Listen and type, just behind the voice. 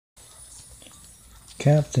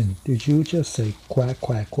Captain, did you just say quack,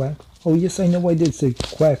 quack, quack? Oh, yes, I know I did say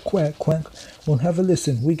quack, quack, quack. Well, have a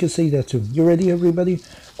listen. We can say that too. You ready, everybody?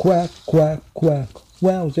 Quack, quack, quack.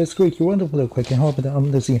 Wow, that's great. You're wonderful at quacking. How about,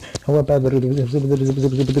 let's see. How about,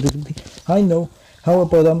 I know. How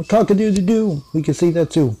about, cock-a-doodle-doo? We can say that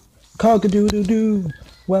too. Cock-a-doodle-doo.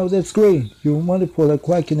 Wow, that's great. You're wonderful at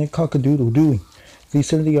quacking and cock-a-doodle-dooing. We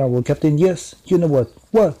certainly are. Well, Captain, yes. You know what?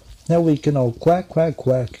 What? Now we can all quack, quack,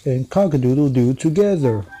 quack and cock-a-doodle-doo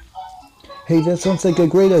together. Hey, that sounds like a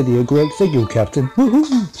great idea, Greg. Thank you, Captain.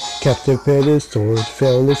 Woohoo! Captain Feathersword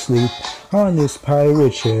fell asleep on his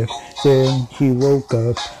pirate ship. Then he woke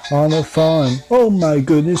up on a farm. Oh my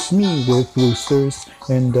goodness me, with roosters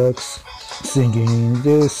and ducks singing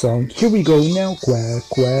this song. Here we go now. Quack,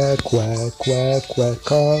 quack, quack, quack, quack,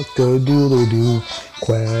 cock-a-doodle-doo.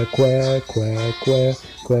 Quack, quack, quack, quack,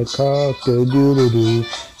 quack, cock-a-doodle-doo.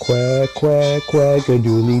 Quack, quack,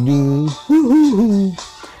 quack-a-doodly-doo. Woo-hoo-hoo.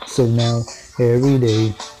 So now, every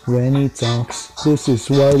day, when he talks, this is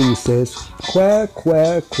what he says. Quack,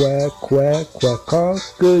 quack, quack, quack, quack,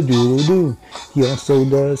 cock-a-doodle-doo. He also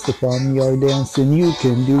does the farmyard dance, and you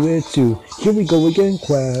can do it too. Here we go again.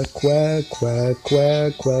 Quack, quack, quack,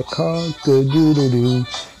 quack, quack, cock-a-doodle-doo.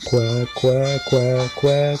 Quack, quack, quack,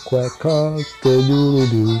 quack, quack,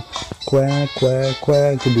 cock-a-doodle-doo. Quack, quack,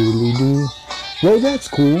 quack-a-doodly-doo. Well, that's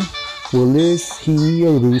cool. Well, is he a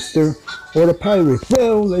rooster or a pirate?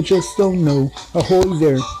 Well, I just don't know. Ahoy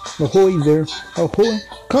there, ahoy there, ahoy,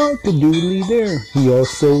 cock-a-doodly there. He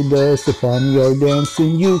also does the farmyard dance,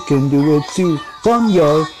 and you can do it too.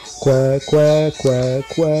 Farmyard, quack, quack, quack,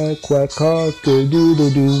 quack, quack,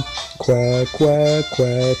 cock-a-doodle-doo. Quack, quack,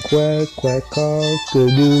 quack, quack, quack,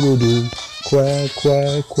 cock-a-doodle-doo. Quack,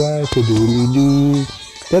 quack, quack-a-doodly-doo.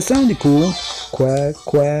 That sounded cool. Quack,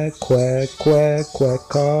 quack, quack, quack, quack,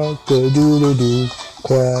 cock-a-doodle-doo.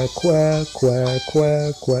 Quack, quack, quack,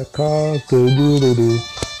 quack, quack, cock-a-doodle-doo.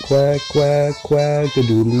 Quack, quack,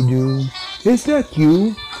 quack-a-doodly-doo. Is that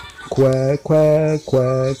you? Quack, quack,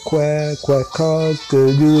 quack, quack, quack,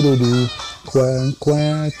 cock-a-doodle-doo. Quack,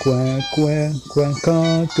 quack, quack, quack, quack,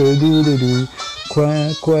 cock-a-doodle-doo.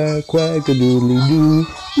 Quack, quack, quack-a-doodly-doo.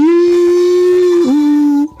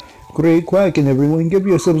 Great quacking, everyone. Give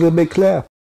yourselves a big clap.